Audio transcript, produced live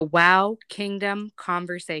Wow Kingdom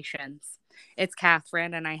Conversations. It's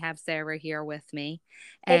Catherine, and I have Sarah here with me.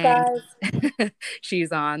 Hey And guys.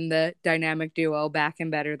 she's on the dynamic duo back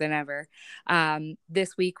and better than ever.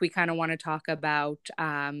 This week, we kind of want to talk about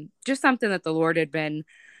just something that the Lord had been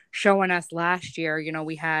showing us last year.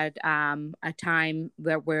 We had a time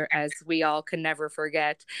that where, as we all can never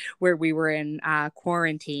forget, where we were in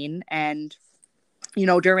quarantine. And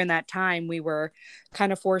during that time, we were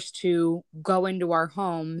kind of forced to go into our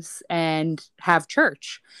homes and have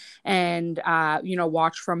church and,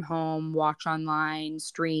 watch from home, watch online,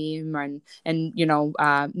 stream, and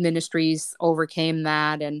ministries overcame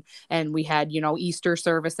that. And we had, Easter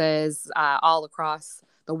services all across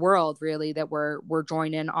the world, really, that were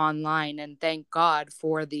joining online. And thank God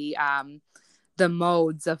for the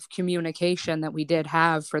modes of communication that we did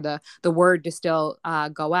have for the word to still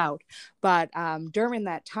go out. But during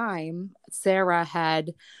that time, Sarah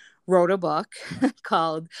had wrote a book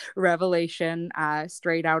called Revelation,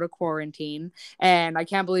 Straight Out of Quarantine. And I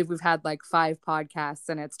can't believe we've had like 5 podcasts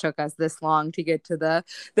and it's took us this long to get to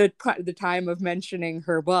the time of mentioning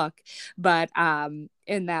her book. But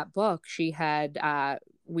in that book, we had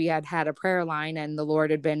a prayer line, and the Lord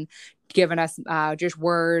had been given us just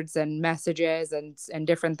words and messages and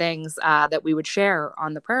different things that we would share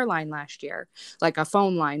on the prayer line last year, like a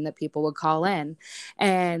phone line that people would call in.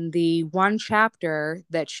 And the one chapter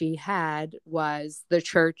that she had was "The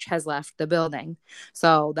church has left the building."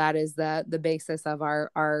 So that is the basis of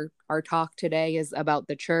our talk today, is about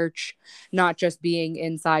the church not just being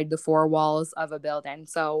inside the 4 walls of a building.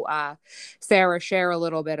 So Sarah, share a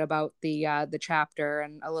little bit about the chapter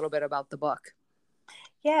and a little bit about the book.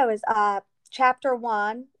 Yeah, it was chapter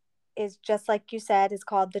 1 is just like you said, is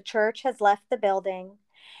called "The Church Has Left the Building."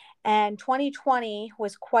 And 2020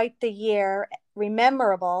 was quite the year,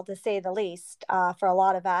 memorable to say the least, for a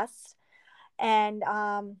lot of us. And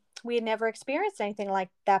we had never experienced anything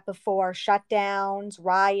like that before. Shutdowns,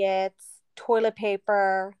 riots, toilet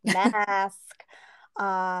paper, mask,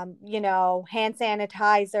 hand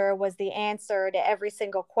sanitizer was the answer to every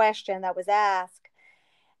single question that was asked.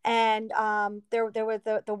 And there was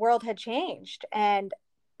the world had changed. And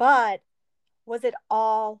but was it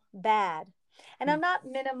all bad? And I'm not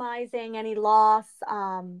minimizing any loss.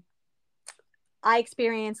 I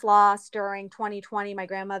experienced loss during 2020. My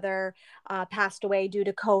grandmother passed away due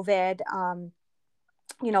to COVID. A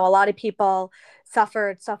lot of people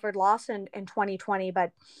suffered loss in 2020,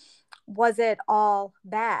 but was it all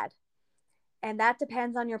bad? And that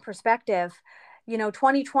depends on your perspective.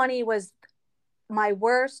 2020 was my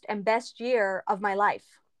worst and best year of my life.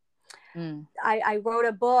 Mm. I wrote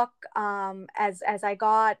a book as I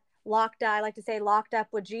got locked. I like to say locked up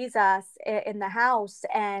with Jesus in the house,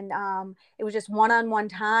 and it was just one-on-one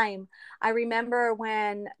time. I remember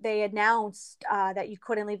when they announced that you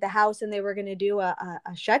couldn't leave the house, and they were going to do a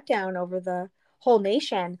shutdown over the whole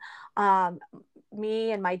nation. Um,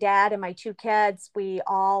 Me and my dad and my 2 kids, we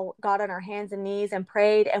all got on our hands and knees and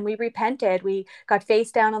prayed, and we repented. We got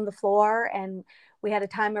face down on the floor, and we had a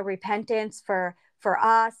time of repentance for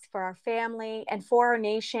us, for our family, and for our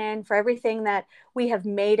nation, for everything that we have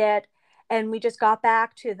made it. And we just got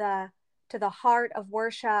back to the heart of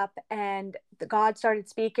worship, and God started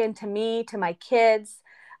speaking to me, to my kids,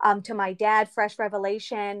 to my dad, fresh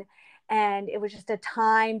revelation. And it was just a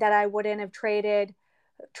time that I wouldn't have traded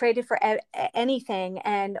for anything.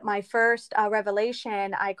 And my first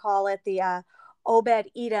revelation, I call it the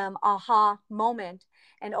Obed Edom aha moment.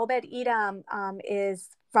 And Obed Edom is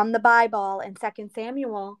from the Bible in Second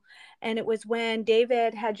Samuel, and it was when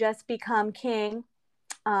David had just become king.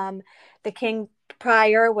 The king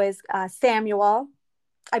prior was Samuel.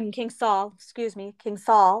 I mean King Saul. Excuse me, King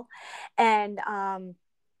Saul, and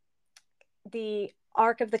the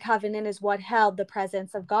Ark of the Covenant is what held the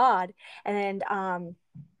presence of God. And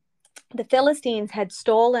the Philistines had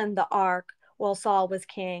stolen the ark while Saul was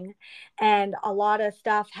king, and a lot of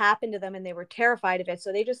stuff happened to them, and they were terrified of it.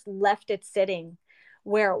 So they just left it sitting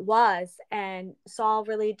where it was. And Saul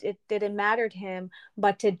really it didn't matter to him,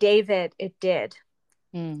 but to David it did.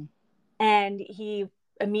 Mm. And he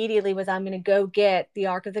immediately was, I'm going to go get the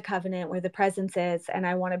Ark of the Covenant where the presence is, and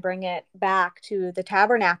I want to bring it back to the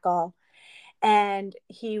tabernacle. And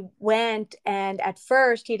he went, and at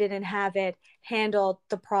first he didn't have it handled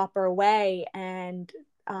the proper way, and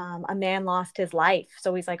a man lost his life.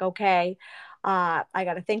 So he's like, okay, I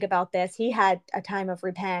got to think about this. He had a time of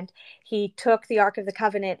repent. He took the Ark of the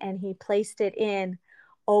Covenant and he placed it in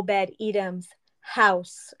Obed Edom's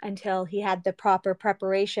house until he had the proper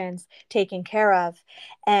preparations taken care of.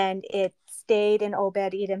 And it stayed in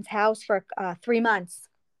Obed Edom's house for 3 months.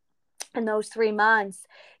 And those 3 months,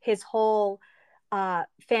 his whole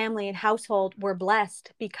family and household were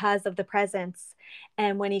blessed because of the presence.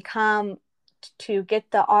 And when he come to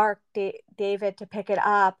get the ark, David to pick it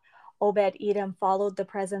up, Obed Edom followed the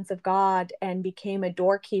presence of God and became a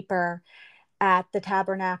doorkeeper at the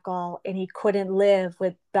tabernacle, and he couldn't live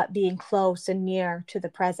with but being close and near to the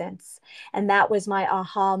presence. And that was my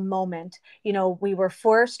aha moment. You know, we were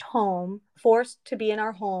forced to be in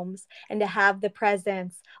our homes and to have the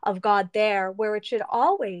presence of God there where it should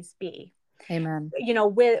always be, Amen. you know,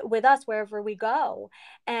 with us wherever we go.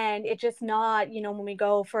 And it just not, you know, when we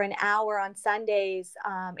go for an hour on Sundays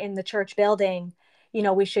in the church building, you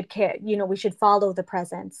know, we should care, you know, we should follow the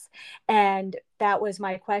presence. And that was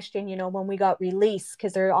my question, you know, when we got released,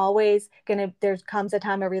 because there comes a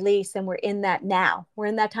time of release, and we're in that now, we're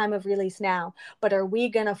in that time of release now. But are we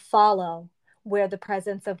going to follow where the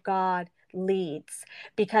presence of God leads?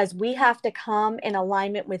 Because we have to come in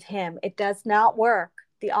alignment with him. It does not work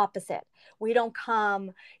the opposite. We don't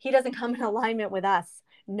come, he doesn't come in alignment with us.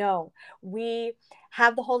 No, we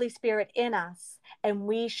have the Holy Spirit in us, and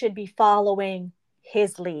we should be following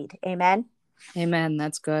his lead. Amen. Amen.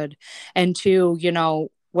 That's good. And two, you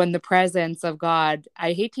know, when the presence of God,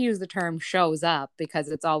 I hate to use the term shows up because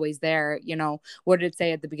it's always there. You know, what did it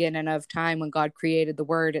say at the beginning of time when God created the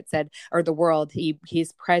word? It said, or the world,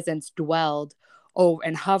 his presence dwelled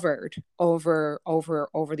and hovered over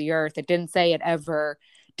the earth. It didn't say it ever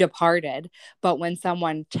departed. But when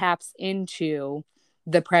someone taps into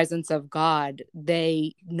the presence of God,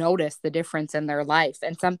 they notice the difference in their life.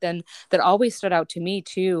 And something that always stood out to me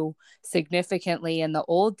too, significantly in the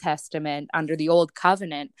Old Testament, under the Old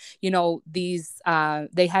Covenant, you know,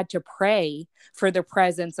 they had to pray for the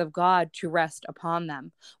presence of God to rest upon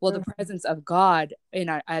them. Well, the presence of God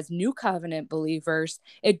as New Covenant believers,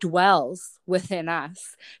 it dwells within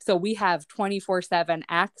us. So we have 24/7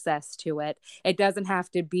 access to it. It doesn't have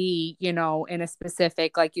to be, you know, in a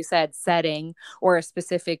specific, like you said, setting or a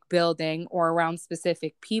specific building or around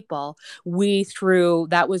specific people.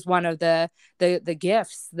 That was one of the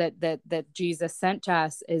gifts that Jesus sent to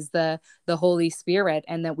us, is the Holy Spirit,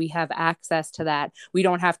 and that we have access to that. We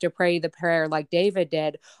don't have to pray the prayer like David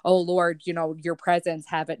did. Oh Lord, you know, your presence,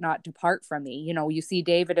 have it not depart from me. You know, you see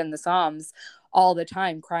David in the Psalms all the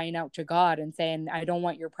time crying out to God and saying, I don't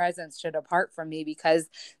want your presence to depart from me, because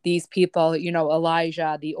these people, you know,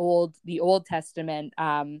 Elijah, the Old Testament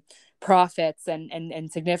prophets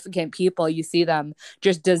and significant people, you see them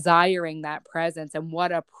just desiring that presence. And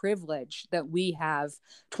what a privilege that we have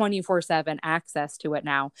 24/7 access to it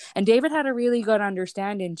now. And David had a really good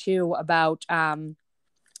understanding too about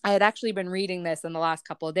I had actually been reading this in the last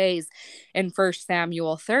couple of days in 1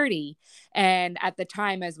 Samuel 30. And at the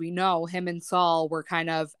time, as we know, him and Saul were kind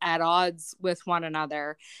of at odds with one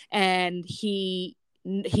another. And he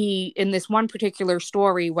in this one particular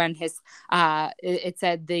story, when it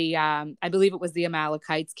said I believe it was the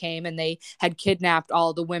Amalekites came and they had kidnapped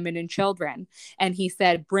all the women and children, and he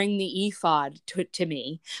said, bring the ephod to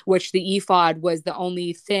me, which the ephod was the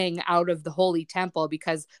only thing out of the holy temple,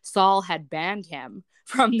 because Saul had banned him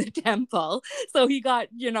from the temple. So he got,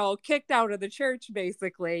 you know, kicked out of the church.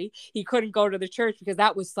 Basically, he couldn't go to the church because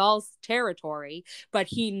that was Saul's territory. But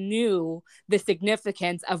he knew the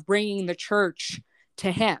significance of bringing the church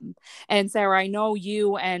to him. And Sarah, I know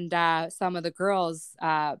you and some of the girls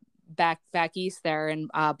back east there in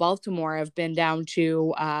Baltimore have been down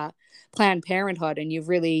to Planned Parenthood, and you've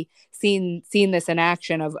really seen this in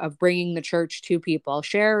action of bringing the church to people.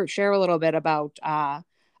 Share a little bit about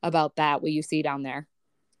that, what you see down there.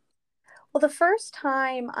 Well, the first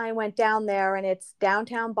time I went down there, and it's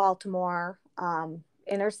downtown Baltimore,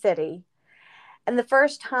 inner city, and the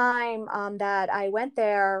first time that I went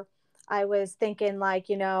there, I was thinking, like,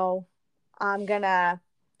 you know, I'm going to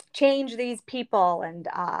change these people, and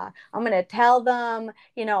I'm going to tell them,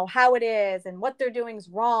 you know, how it is and what they're doing is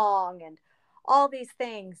wrong and all these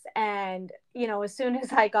things. And, you know, as soon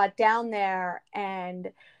as I got down there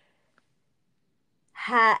and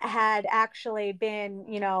had actually been,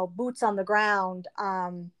 you know, boots on the ground,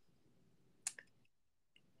 I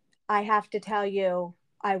have to tell you,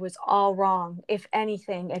 I was all wrong. If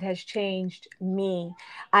anything, it has changed me.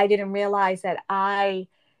 I didn't realize that I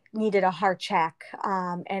needed a heart check.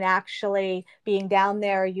 And actually being down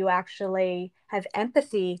there, you actually have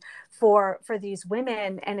empathy for these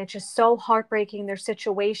women. And it's just so heartbreaking, their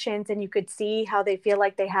situations. And you could see how they feel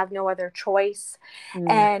like they have no other choice.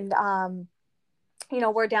 And, you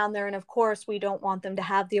know, we're down there, and of course we don't want them to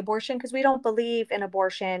have the abortion because we don't believe in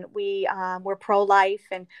abortion. We're pro-life,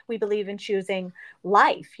 and we believe in choosing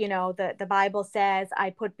life. You know, the Bible says,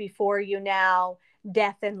 I put before you now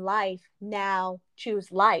death and life. Now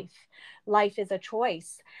choose life. Life is a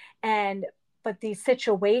choice. And but these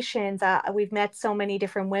situations, we've met so many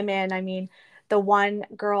different women. I mean, the one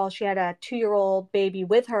girl, she had a 2-year-old baby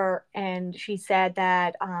with her, and she said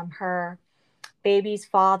that her baby's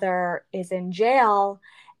father is in jail,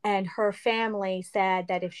 and her family said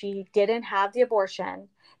that if she didn't have the abortion,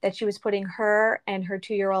 that she was putting her and her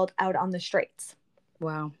 2-year-old out on the streets.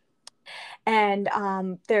 Wow. And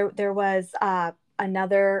there was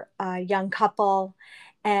another young couple,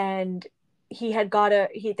 and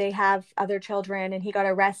they have other children, and he got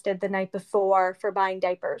arrested the night before for buying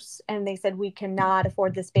diapers, and they said, we cannot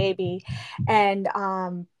afford this baby, and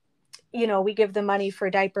we give them money for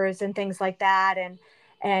diapers and things like that,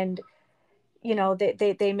 and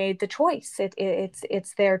they made the choice.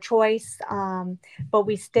 It's their choice, but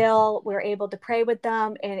we're able to pray with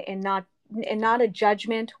them, and not in not a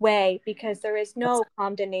judgment way, because there is no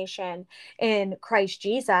condemnation in Christ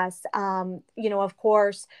Jesus. Of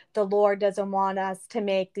course, the Lord doesn't want us to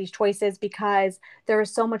make these choices, because there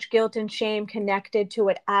is so much guilt and shame connected to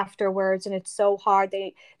it afterwards, and it's so hard.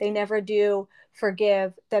 They never do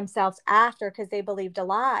forgive themselves after, because they believed a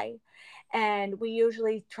lie. And we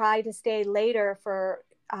usually try to stay later for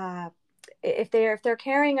if they're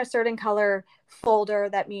carrying a certain color folder,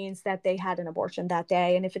 that means that they had an abortion that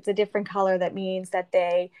day, and if it's a different color, that means that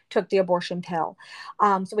they took the abortion pill.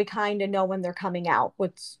 So we kind of know when they're coming out,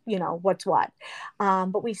 what's what.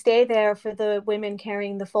 But we stay there for the women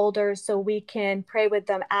carrying the folders, so we can pray with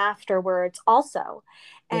them afterwards also,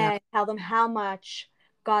 Yeah. and tell them how much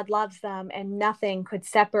God loves them, and nothing could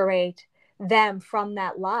separate them from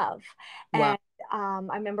that love. Wow. And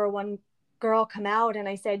I remember one girl come out, and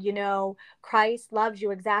I said, Christ loves you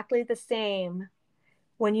exactly the same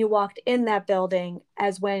when you walked in that building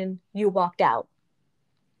as when you walked out.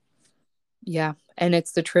 Yeah. And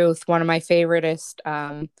it's the truth. One of my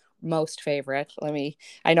favoriteest, most favorite.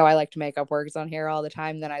 I know I like to make up words on here all the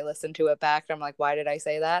time. Then I listen to it back and I'm like, why did I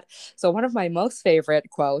say that? So one of my most favorite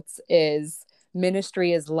quotes is,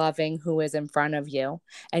 ministry is loving who is in front of you.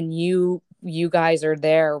 And you guys are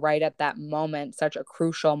there right at that moment, such a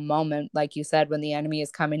crucial moment, like you said, when the enemy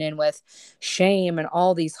is coming in with shame and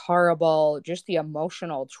all these horrible, just the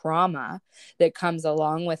emotional trauma that comes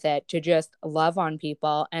along with it, to just love on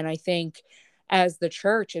people. And I think as the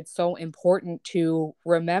church, it's so important to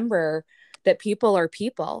remember that people are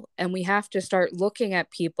people, and we have to start looking at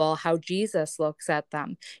people how Jesus looks at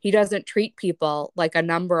them. He doesn't treat people like a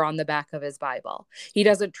number on the back of his Bible. He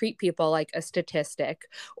doesn't treat people like a statistic,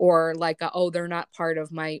 or like oh, they're not part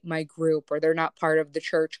of my group, or they're not part of the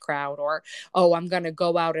church crowd, or oh, I'm going to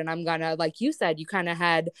go out and I'm going to, like you said, you kind of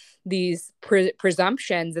had these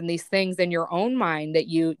presumptions and these things in your own mind that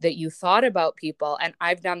you thought about people. And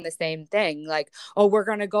I've done the same thing, like, oh, we're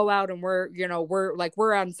going to go out and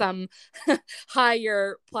we're on some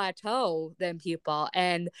higher plateau than people.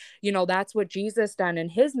 And that's what Jesus done in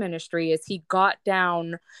his ministry, is he got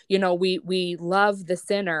down. We love the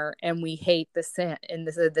sinner and we hate the sin and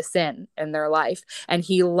the sin in their life, and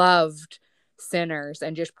he loved sinners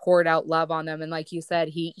and just poured out love on them. And like you said,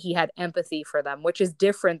 he had empathy for them, which is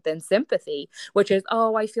different than sympathy, which is,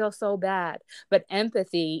 oh, I feel so bad. But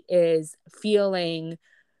empathy is feeling,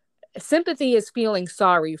 sympathy is feeling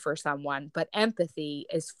sorry for someone, but empathy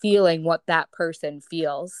is feeling what that person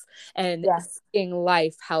feels, and Yes. seeing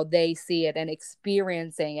life how they see it, and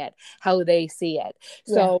experiencing it how they see it.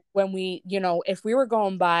 Yeah. So when if we were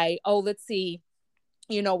going by, oh, let's see,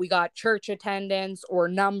 we got church attendance or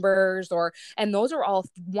numbers, and those are all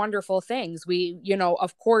wonderful things.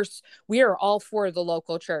 Of course, we are all for the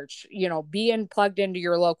local church, being plugged into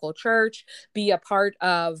your local church, be a part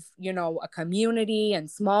of, a community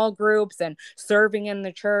and small groups and serving in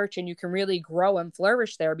the church. And you can really grow and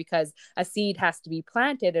flourish there, because a seed has to be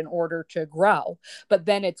planted in order to grow. But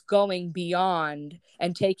then it's going beyond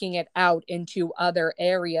and taking it out into other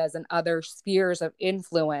areas and other spheres of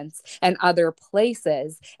influence and other places,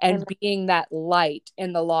 and And being that light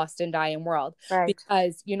in the lost and dying world. right.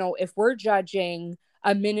 Because, if we're judging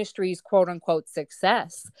a ministry's quote unquote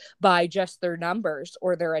success by just their numbers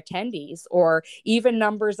or their attendees, or even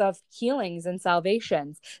numbers of healings and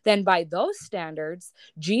salvations, then by those standards,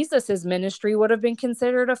 Jesus's ministry would have been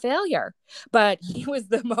considered a failure. But he was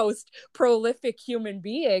the most prolific human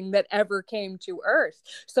being that ever came to earth.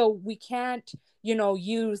 So we can't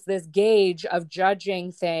use this gauge of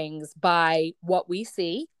judging things by what we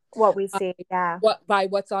see, What we see. Yeah. by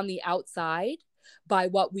what's on the outside, by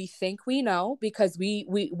what we think we know, because we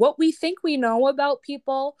what we think we know about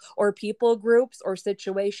people or people groups or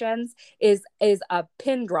situations is a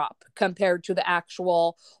pin drop compared to the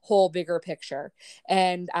actual whole bigger picture.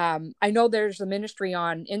 And I know there's a ministry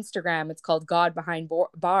on Instagram. It's called God Behind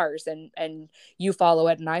Bars, and you follow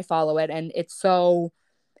it and I follow it, and it's so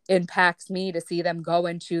impacts me to see them go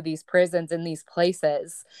into these prisons and these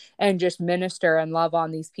places and just minister and love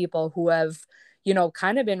on these people who have,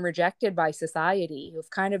 kind of been rejected by society, who've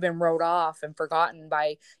kind of been wrote off and forgotten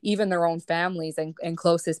by even their own families and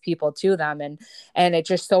closest people to them. And it's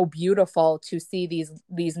just so beautiful to see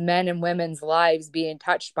these men and women's lives being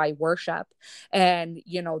touched by worship, and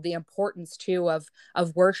the importance too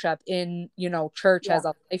of worship in church Yeah. as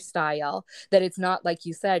a lifestyle, that it's not, like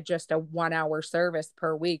you said, just a 1 hour service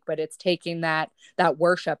per week, but it's taking that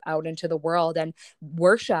worship out into the world. And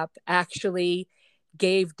worship actually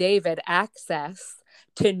gave David access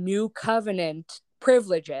to new covenant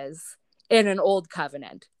privileges in an old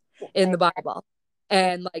covenant in the Bible.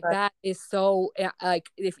 And like that is so like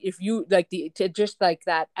if you like just like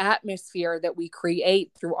that atmosphere that we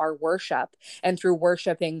create through our worship and through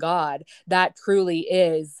worshiping God, that truly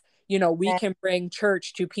is, we can bring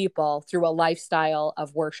church to people through a lifestyle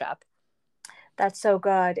of worship. That's so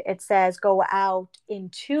good. It says, go out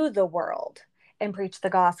into the world and preach the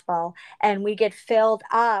gospel. And we get filled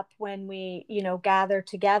up when we, gather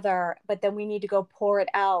together, but then we need to go pour it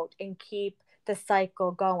out and keep the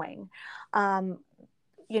cycle going.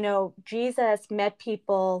 Jesus met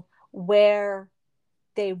people where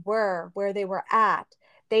they were at.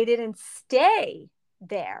 They didn't stay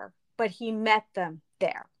there, but he met them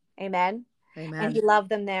there. Amen. Amen. And he loved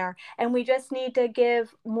them there. And we just need to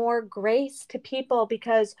give more grace to people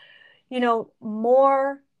because,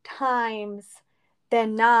 more times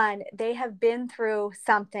than none, they have been through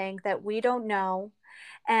something that we don't know.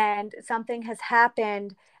 And something has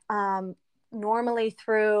happened, normally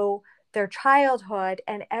through their childhood.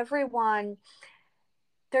 And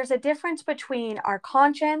there's a difference between our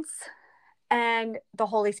conscience and the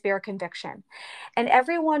Holy Spirit conviction. And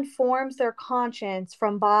everyone forms their conscience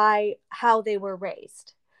from by how they were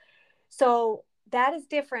raised. So that is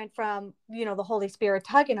different from, the Holy Spirit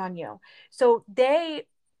tugging on you. So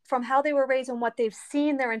from how they were raised and what they've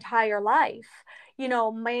seen their entire life,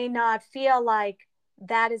 may not feel like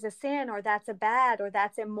that is a sin or that's a bad or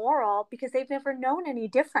that's immoral because they've never known any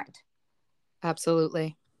different.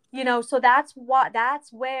 Absolutely. So that's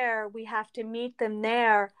where we have to meet them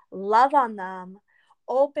there, love on them,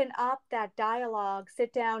 open up that dialogue,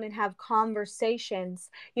 sit down and have conversations.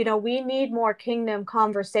 We need more kingdom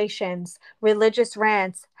conversations. Religious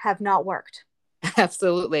rants have not worked.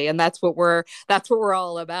 Absolutely. And that's what we're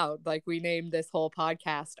all about. Like, we named this whole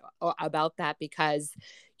podcast about that because,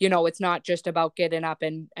 it's not just about getting up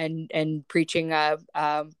and preaching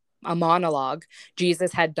a monologue.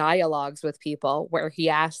 Jesus had dialogues with people where he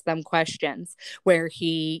asked them questions, where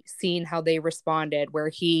he seen how they responded,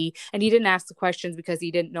 and he didn't ask the questions because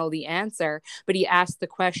he didn't know the answer, but he asked the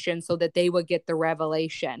question so that they would get the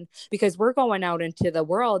revelation. Because we're going out into the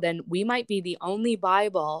world and we might be the only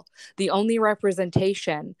Bible, the only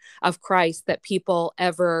representation of Christ that people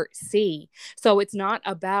ever see. So it's not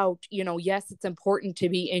about, yes, it's important to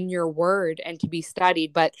be in your word and to be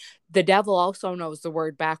studied, but the devil also knows the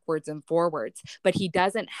word backwards and forwards, but he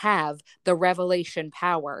doesn't have the revelation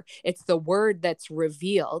power. It's the word that's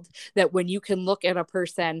revealed, that when you can look at a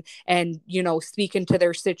person and, speak into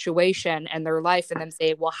their situation and their life and then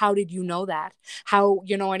say, well, how did you know that? How,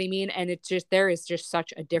 you know what I mean? And it's just, there is just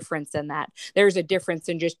such a difference in that. There's a difference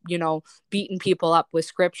in just, beating people up with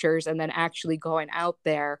scriptures and then actually going out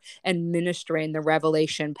there and ministering the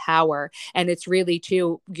revelation power. And it's really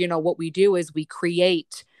too, what we do is we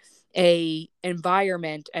create a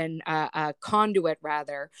environment and a conduit,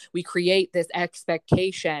 rather. We create this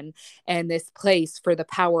expectation and this place for the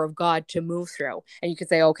power of God to move through. And you could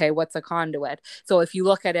say, okay, what's a conduit? So if you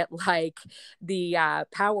look at it like the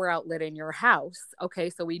power outlet in your house,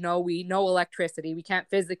 okay, so we know electricity. We can't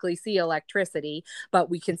physically see electricity,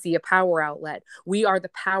 but we can see a power outlet. We are the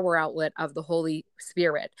power outlet of the Holy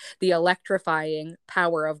Spirit, the electrifying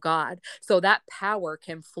power of God. So that power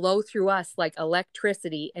can flow through us like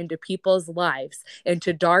electricity into people's lives,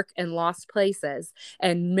 into dark and lost places,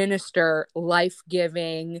 and minister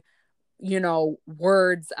life-giving,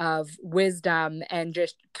 words of wisdom, and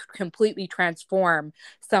just completely transform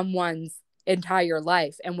someone's entire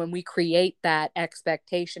life. And when we create that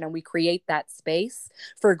expectation and we create that space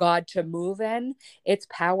for God to move in, it's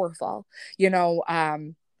powerful.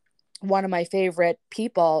 One of my favorite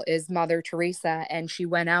people is Mother Teresa, and she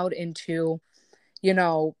went out into,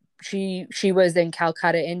 she was in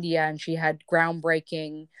Calcutta, India, and she had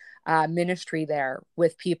groundbreaking ministry there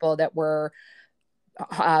with people that were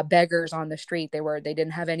beggars on the street. They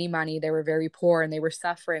didn't have any money. They were very poor, and they were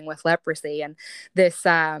suffering with leprosy. And this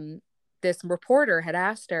reporter had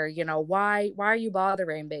asked her, why are you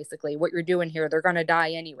bothering? Basically, what you're doing here, they're going to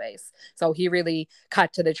die anyways. So he really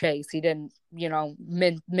cut to the chase. He didn't,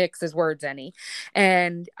 mix his words any.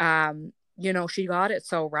 And she got it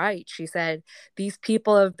so right. She said, these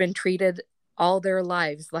people have been treated all their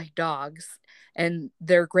lives like dogs, and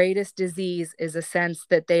their greatest disease is a sense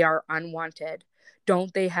that they are unwanted.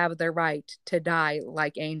 Don't they have the right to die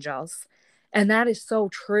like angels? And that is so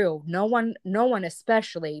true. No one,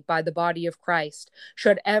 especially by the body of Christ,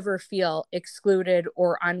 should ever feel excluded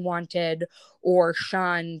or unwanted or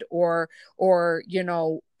shunned or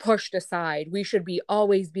pushed aside. We should be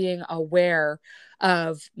always being aware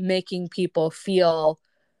of making people feel,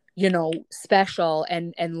 special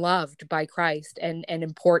and loved by Christ and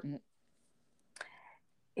important.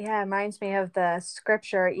 Yeah, it reminds me of the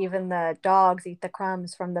scripture, even the dogs eat the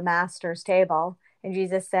crumbs from the master's table. And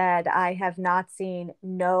Jesus said, I have not seen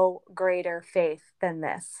no greater faith than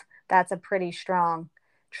this. That's a pretty strong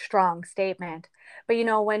statement. But,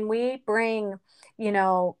 when we bring,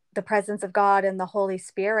 the presence of God and the Holy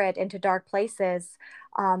Spirit into dark places,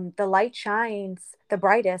 the light shines the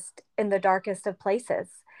brightest in the darkest of places.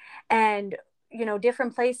 And,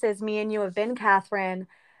 different places me and you have been, Catherine,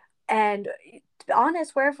 and to be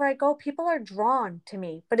honest, wherever I go, people are drawn to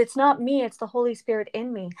me, but it's not me, it's the Holy Spirit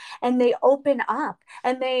in me. And they open up,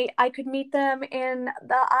 and I could meet them in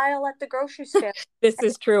the aisle at the grocery store. This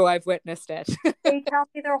is true. I've witnessed it. They tell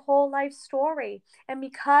me their whole life story. And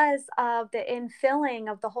because of the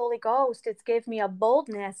infilling of the Holy Ghost, it's given me a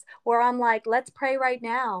boldness where I'm like, let's pray right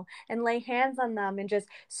now and lay hands on them and just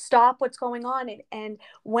stop what's going on. And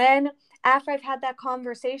when after I've had that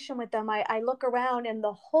conversation with them, I look around and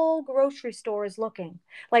the whole grocery store is looking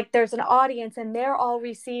like there's an audience, and they're all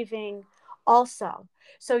receiving also.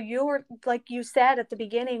 So like you said at the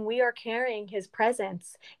beginning, we are carrying his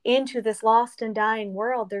presence into this lost and dying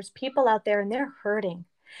world. There's people out there and they're hurting.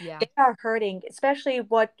 Yeah. They are hurting, especially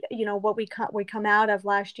what we come out of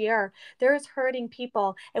last year. There's hurting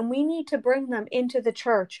people, and we need to bring them into the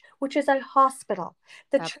church, which is a hospital.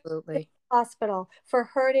 Absolutely. Church is a hospital for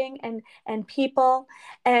hurting and people,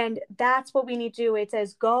 and that's what we need to do. It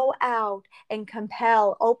says go out and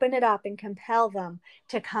open it up and compel them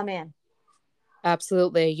to come in.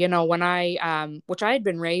 Absolutely. When which I had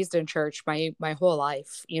been raised in church my whole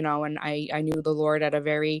life, and I knew the Lord at a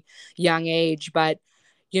very young age, but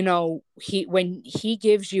when he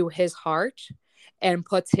gives you his heart and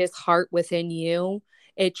puts his heart within you,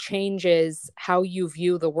 it changes how you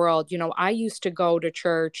view the world. I used to go to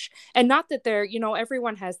church, and not that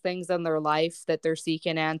everyone has things in their life that they're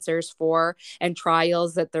seeking answers for and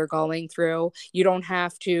trials that they're going through. You don't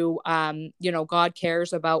have to, God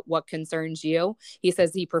cares about what concerns you. He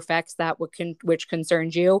says he perfects that which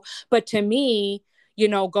concerns you. But to me,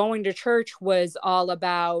 going to church was all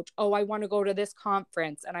about, oh, I want to go to this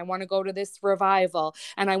conference and I want to go to this revival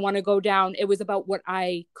and I want to go down. It was about what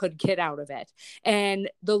I could get out of it. And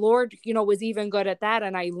the Lord, was even good at that.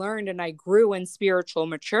 And I learned and I grew in spiritual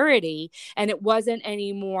maturity. And it wasn't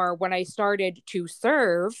anymore when I started to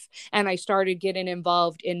serve and I started getting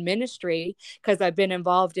involved in ministry, because I've been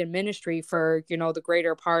involved in ministry for, the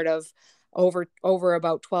greater part of over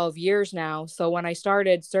about 12 years now. So when I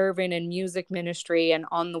started serving in music ministry and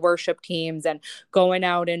on the worship teams and going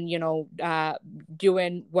out and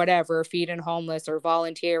doing whatever, feeding homeless or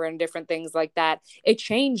volunteering, different things like that, it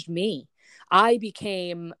changed me. I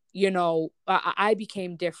became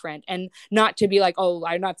different. And not to be like, oh,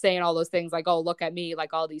 I'm not saying all those things like, oh, look at me,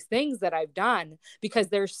 like all these things that I've done, because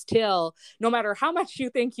there's still, no matter how much you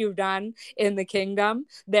think you've done in the kingdom,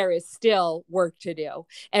 there is still work to do.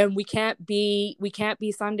 And we can't be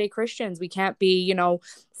Sunday Christians. We can't be,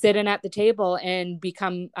 sitting at the table and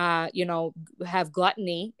become, have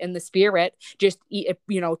gluttony in the spirit, just,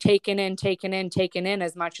 taking in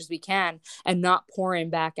as much as we can and not pouring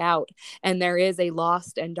back out. And there is a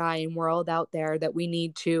lost and dying world out there that we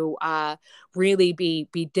need to really be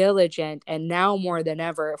diligent. And now more than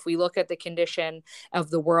ever, if we look at the condition of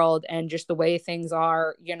the world and just the way things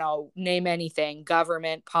are, name anything,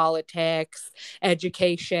 government, politics,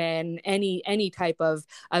 education, any type of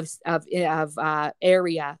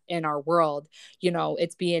area in our world,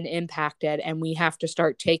 it's being impacted, and we have to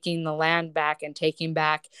start taking the land back and taking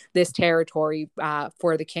back this territory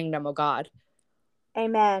for the kingdom of God.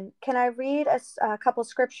 Amen. Can I read a couple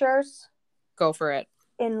scriptures? Go for it.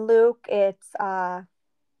 In Luke, it's a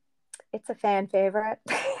fan favorite.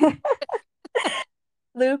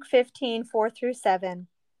 Luke 15:4-7.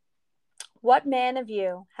 What man of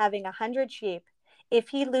you, having 100 sheep, if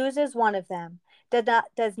he loses one of them,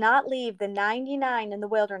 does not leave the 99 in the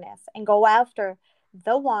wilderness and go after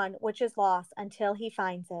the one which is lost until he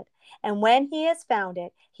finds it? And when he has found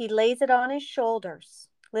it, he lays it on his shoulders.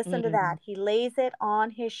 Listen to Mm. that. He lays it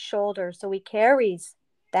on his shoulders. So he carries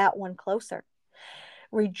that one closer,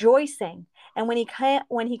 rejoicing. And when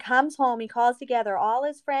he comes home, he calls together all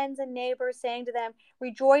his friends and neighbors, saying to them,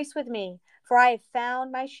 "Rejoice with me, for I have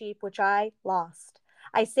found my sheep which I lost."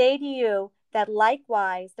 I say to you that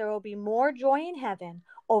likewise there will be more joy in heaven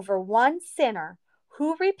over one sinner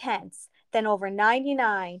who repents than over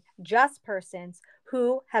 99 just persons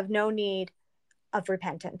who have no need of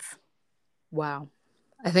repentance. Wow.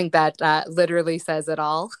 I think that literally says it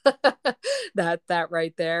all. That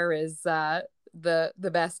right there is the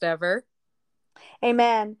best ever.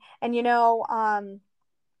 Amen. And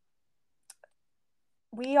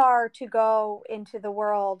we are to go into the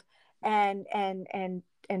world and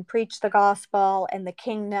preach the gospel and the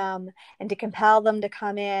kingdom, and to compel them to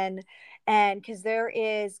come in, and because there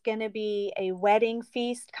is going to be a wedding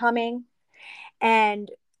feast coming,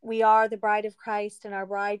 and we are the bride of Christ and our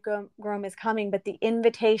bridegroom is coming, but the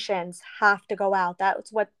invitations have to go out.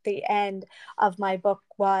 That's what the end of my book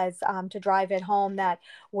was, to drive it home, that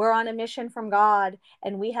we're on a mission from God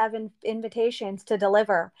and we have invitations to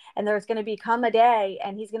deliver. And there's going to become a day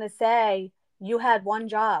and he's going to say, you had one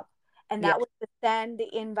job, and Yeah. that was to send the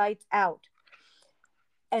invites out.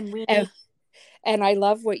 And we And, need, and I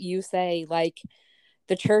love what you say, like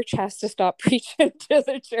the church has to stop preaching to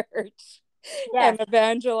the church yes, and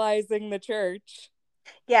evangelizing the church.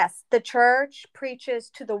 yes, the church preaches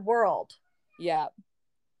to the world. Yeah.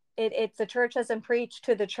 It's the church doesn't preach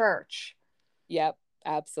to the church. Yep,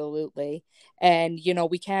 absolutely. And,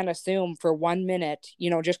 we can't assume for 1 minute,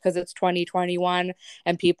 just because it's 2021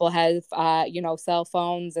 and people have, cell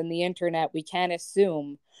phones and the internet, we can't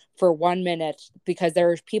assume for 1 minute, because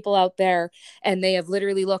there's people out there and they have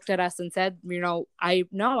literally looked at us and said, I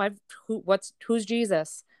know who's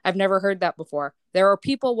Jesus? I've never heard that before. There are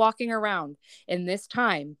people walking around in this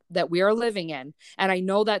time that we are living in. And I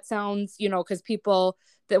know that sounds, because people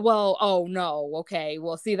that, well, oh no, okay,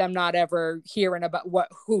 we'll see them not ever hearing about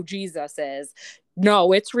who Jesus is.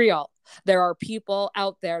 No, it's real. There are people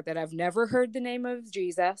out there that have never heard the name of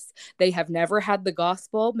Jesus. They have never had the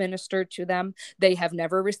gospel ministered to them. They have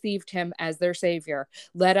never received him as their savior.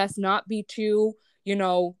 Let us not be too,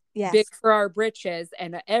 big Yes. for our britches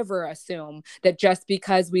and ever assume that just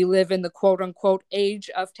because we live in the quote unquote age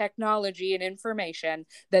of technology and information,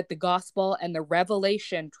 that the gospel and the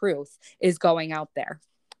revelation truth is going out there.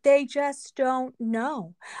 They just don't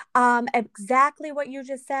know. Exactly what you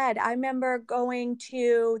just said. I remember going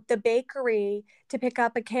to the bakery to pick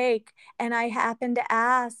up a cake, and I happened to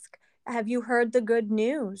ask, "Have you heard the good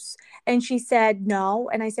news?" And she said, "No."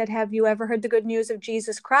 And I said, "Have you ever heard the good news of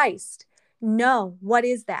Jesus Christ?" "No." "What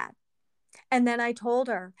is that?" And then I told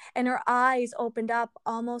her, and her eyes opened up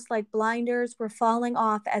almost like blinders were falling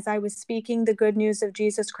off as I was speaking the good news of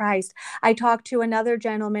Jesus Christ. I talked to another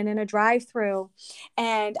gentleman in a drive through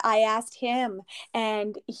and I asked him,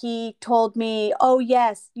 and he told me, "Oh,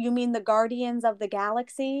 yes, you mean the Guardians of the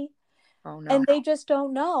Galaxy?" Oh And no. they just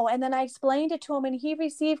don't know. And then I explained it to him, and he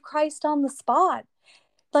received Christ on the spot.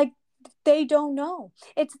 Like, they don't know.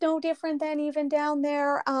 It's no different than even down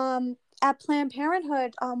there, at Planned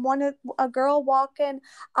Parenthood. A girl walking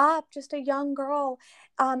up, just a young girl,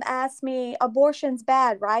 asked me, "Abortion's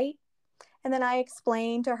bad, right?" And then I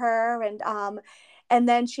explained to her, and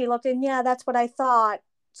then she looked, and yeah, that's what I thought.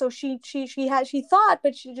 So she thought,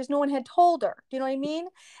 but she just, no one had told her. Do you know what I mean?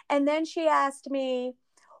 And then she asked me,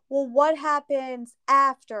 "Well, what happens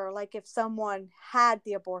after, like if someone had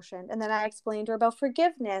the abortion?" And then I explained to her about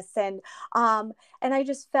forgiveness, and I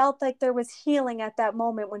just felt like there was healing at that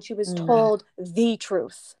moment when she was Mm, told the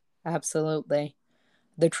truth. absolutely.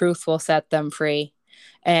 The truth will set them free.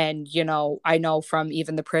 And, I know from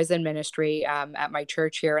even the prison ministry, at my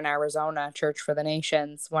church here in Arizona, Church for the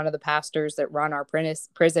Nations, one of the pastors that run our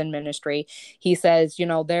prison ministry, he says,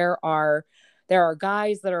 there are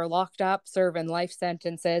guys that are locked up serving life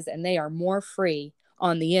sentences, and they are more free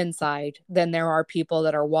on the inside than there are people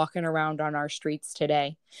that are walking around on our streets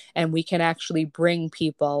today. and we can actually bring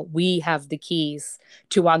people. We have the keys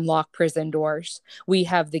to unlock prison doors. We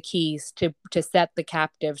have the keys to set the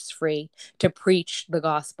captives free, to preach the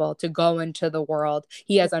gospel, to go into the world.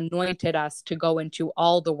 He has anointed us to go into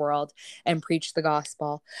all the world and preach the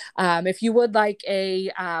gospel. If you would like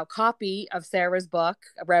a copy of Sarah's book,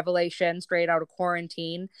 Revelation Straight Out of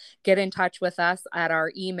Quarantine, get in touch with us at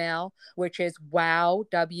our email, which is WOW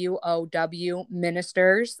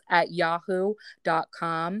ministers at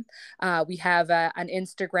yahoo.com. We have an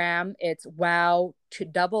Instagram. It's wow to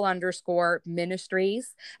double underscore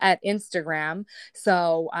ministries at Instagram.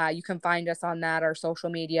 So you can find us on that, our social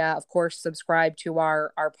media. Of course, subscribe to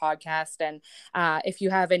our podcast. And if you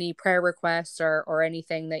have any prayer requests or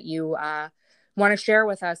anything that you want to share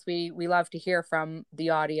with us, we love to hear from the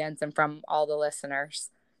audience and from all the listeners.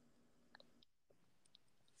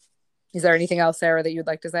 Is there anything else, Sarah, that you'd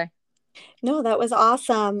like to say? No, that was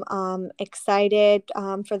awesome. Excited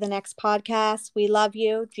for the next podcast. We love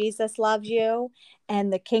you. Jesus loves you.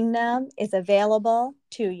 And the kingdom is available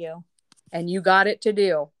to you. And you got it to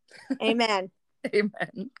do. Amen.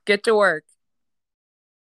 Amen. Get to work.